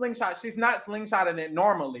doing the slingshot, she's not slingshotting it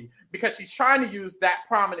normally because she's trying to use that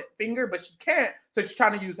prominent finger, but she can't. So she's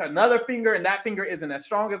trying to use another finger, and that finger isn't as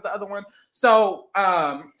strong as the other one. So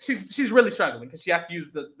she's really struggling because she has to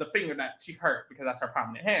use the finger that she hurt because that's her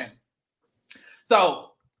prominent hand.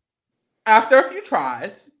 So after a few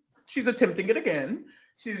tries, she's attempting it again.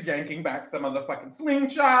 She's yanking back the motherfucking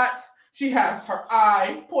slingshot. She has her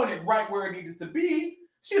eye pointed right where it needed to be.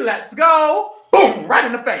 She lets go. Boom! Right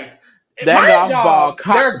in the face. That golf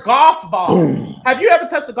ball. They're golf balls. Boom. Have you ever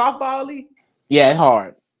touched a golf ball, Lee? Yeah, it's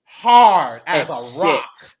hard. Hard as a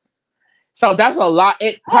rock. So that's a lot.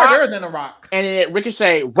 It harder than a rock. And then it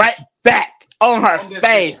ricocheted right back on her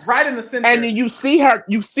face. Right in the center. And then you see her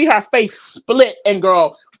face split, and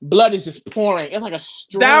girl, blood is just pouring. It's like a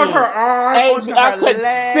stream. Down her arm. A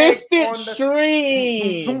consistent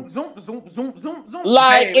stream. Zoom.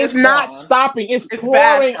 Like, hey, it's not stopping. It's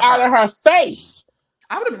pouring out of her face.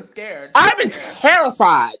 I would have been scared. I've been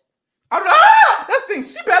terrified. That's the thing.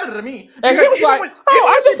 She better than me. And she was like,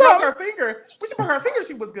 I just broke her finger. When she broke her finger,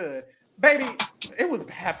 she was good. Baby, it was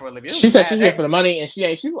bad for Olivia. She said she's here for the money, and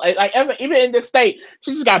she's like even in this state,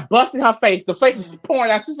 she just got busted in her face. The face is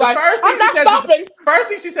pouring out. She's like, I'm not stopping. First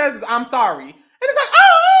thing she says is, I'm sorry. And it's like,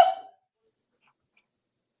 oh!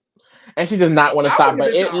 And she does not want to stop,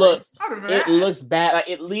 but it looks bad. Like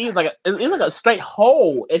it leaves like a straight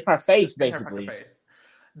hole in her face, basically.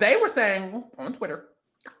 They were saying on Twitter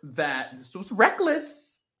that this was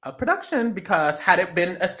reckless of production because had it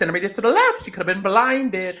been a centimeter to the left, she could have been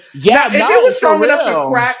blinded. Yeah, now, if it was strong enough to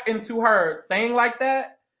crack into her thing like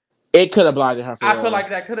that, it could have blinded her. I feel like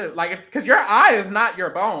that could have, like, because your eye is not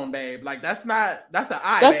your bone, babe. Like that's an eye. That's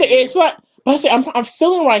it's like. But I'm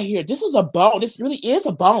feeling right here. This is a bone. This really is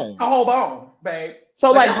a bone. A whole bone, babe.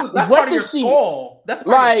 So like what does she? Skull. That's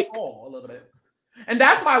part of your skull a little bit. And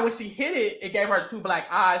that's why when she hit it, it gave her 2 black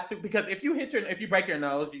eyes too. Because if you break your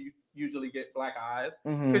nose, you usually get black eyes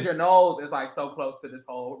because your nose is like so close to this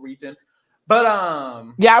whole region. But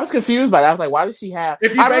yeah, I was confused by that. I was like, why does she have? I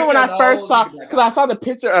remember when I first saw, because I saw the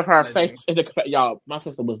picture of her face. Y'all, my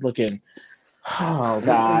sister was looking. Oh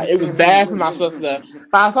God, it was bad for my sister.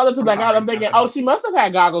 But I saw the 2 black eyes. I'm thinking, oh, she must have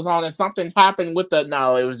had goggles on, and something happened with the.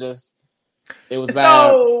 No, it was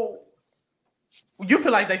bad. So you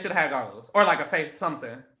feel like they should have had goggles or like a face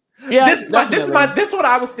something? Yeah, this is what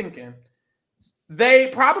I was thinking. They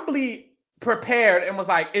probably prepared and was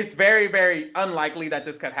like, it's very, very unlikely that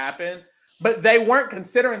this could happen. But they weren't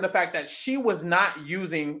considering the fact that she was not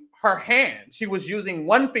using her hand. She was using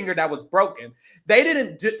one finger that was broken. They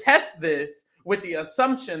didn't test this with the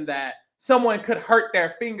assumption that someone could hurt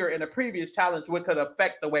their finger in a previous challenge, which could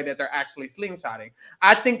affect the way that they're actually slingshotting.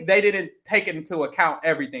 I think they didn't take into account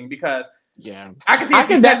everything because I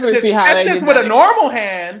can definitely see how they did with a normal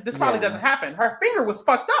hand. This probably doesn't happen. Her finger was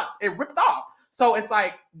fucked up. It ripped off. So it's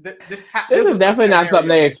like this is definitely not something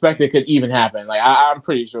they expected could even happen. Like I'm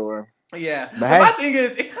pretty sure. Yeah, but my thing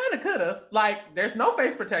is, it kind of could have. Like, there's no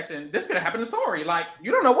face protection. This could have happened to Tori. Like,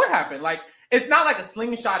 you don't know what happened. Like, it's not like a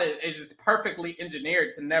slingshot is just perfectly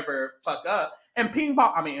engineered to never fuck up. And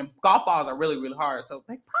golf balls are really, really hard. So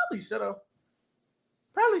they probably should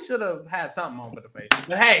have had something on with the face.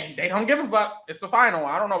 But hey, they don't give a fuck. It's the final.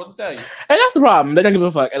 I don't know what to tell you. And that's the problem. They don't give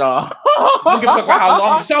a fuck at all. They don't give a fuck about how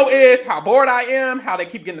long the show is, how bored I am, how they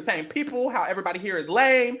keep getting the same people, how everybody here is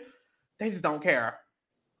lame. They just don't care.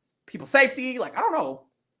 People's safety, like, I don't know.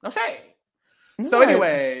 No shade. So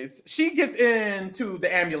anyways, she gets into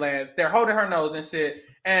the ambulance. They're holding her nose and shit.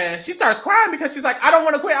 And she starts crying because she's like, I don't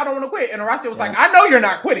want to quit. And Horacio was like, I know you're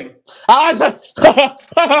not quitting.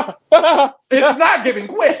 It's not giving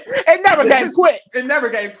quit. It never gave quit. It never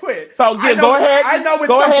gave quit. So go ahead.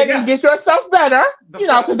 Go ahead and get yourself better.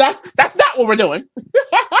 Because that's not what we're doing.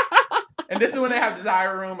 And this is when they have the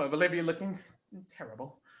diary room of Olivia looking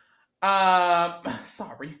terrible.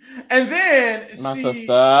 Sorry. And then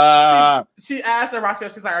she asked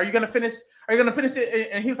Horacio, she's like, Are you gonna finish it?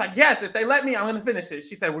 And he was like, yes, if they let me, I'm gonna finish it.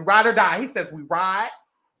 She said, we ride or die. He says, we ride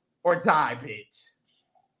or die, bitch.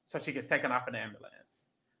 So she gets taken off an ambulance.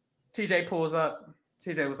 TJ pulls up.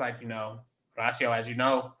 TJ was like, Horacio, as you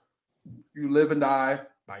know, you live and die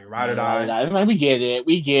by your ride or die. Like, we get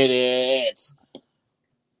it.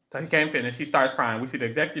 So he can't finish. He starts crying. We see the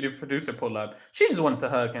executive producer pull up. She just wanted to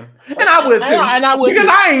hug him. And I would too. Because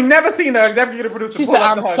I ain't never seen the executive producer pull up. She said,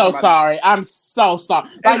 I'm so sorry. I'm so sorry.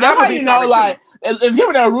 Like, that's how you know, like, if you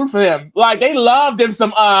were there root for them, like, they loved them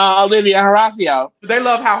some Olivia and Horacio. They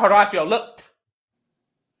love how Horacio looked,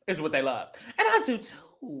 is what they love. And I do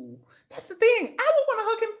too. That's the thing. I would want to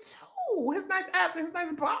hug him his nice abs and his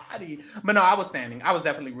nice body. But no, I was standing. I was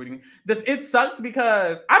definitely rooting. It sucks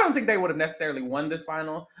because I don't think they would have necessarily won this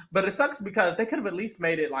final, but it sucks because they could have at least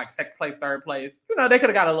made it like second place, third place. You know, they could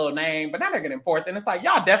have got a little name, but now they're getting fourth. And it's like,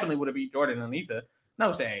 y'all definitely would have beat Jordan and Lisa.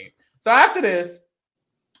 No shame. So after this,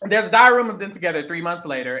 there's a diary room of them together 3 months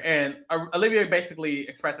later, and Olivia basically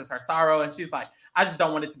expresses her sorrow, and she's like, I just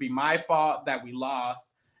don't want it to be my fault that we lost.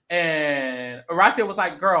 And Horacio was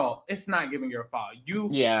like, girl, it's not giving your fault. You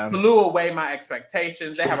blew away my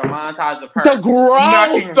expectations. They have a montage of her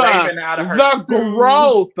knocking Raven out of her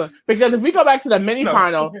growth. Because if we go back to the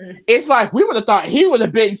mini-final, it's like we would have thought he would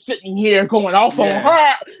have been sitting here going off on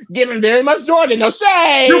her, giving very much Jordan no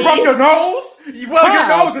shade. You broke your nose? Well,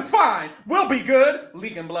 your nose is fine. We'll be good.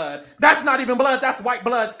 Leaking blood. That's not even blood. That's white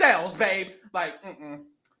blood cells, babe. Like,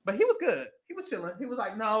 But he was good. He was chilling. He was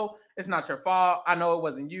like, no, it's not your fault. I know it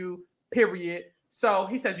wasn't you, period. So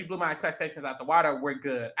he says, you blew my expectations out the water. We're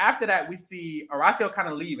good. After that, we see Horacio kind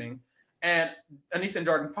of leaving, and Aneesa and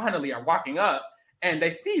Jordan finally are walking up, and they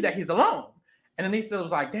see that he's alone. And Aneesa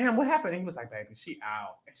was like, damn, what happened? And he was like, baby, she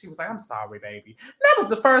out. And she was like, I'm sorry, baby. And that was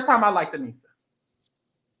the first time I liked Aneesa.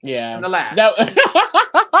 Yeah. And the laugh. And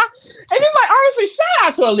it's like, honestly, shout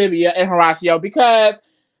out to Olivia and Horacio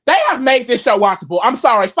because they have made this show watchable. I'm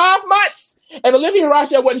sorry, 5 months, and Olivia and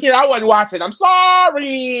Horacio wasn't here. I wasn't watching. I'm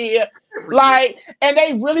sorry. And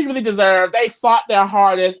they really, really deserve. They fought their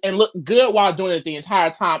hardest and looked good while doing it the entire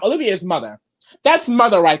time. Olivia's mother. That's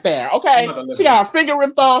mother right there, okay? She got her finger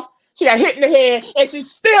ripped off. She got hit in the head, and she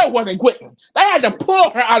still wasn't quitting. They had to pull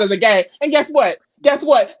her out of the game. And guess what?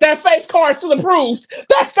 That face card still approved.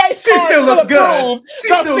 That face card still looks approved. She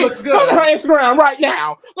still looks good. Go to her Instagram right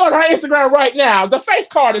now. The face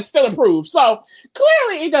card is still approved. So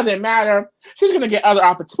clearly, it doesn't matter. She's going to get other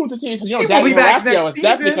opportunities. Daddy Horacio is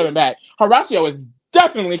definitely coming back. Horacio is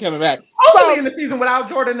definitely coming back. Hopefully in the season without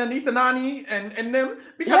Jordan and Aneesa, Nani and them,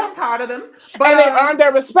 because I'm tired of them. But, and they earned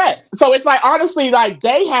their respect. So it's like, honestly, like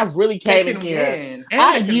they have really came in here.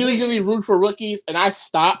 I usually root for rookies, and I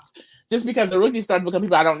stopped. Just because the rookies started becoming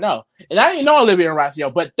people I don't know. And I didn't know Olivia and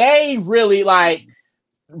Horacio, but they really,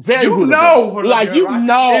 very beautiful. Olivia and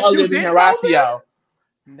Horacio.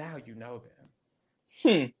 Now you know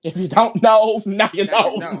them. If you don't know, now you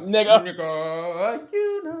know, nigga.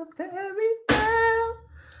 You know very well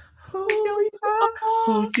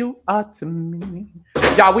who you are to me.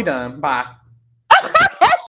 Y'all, we done. Bye.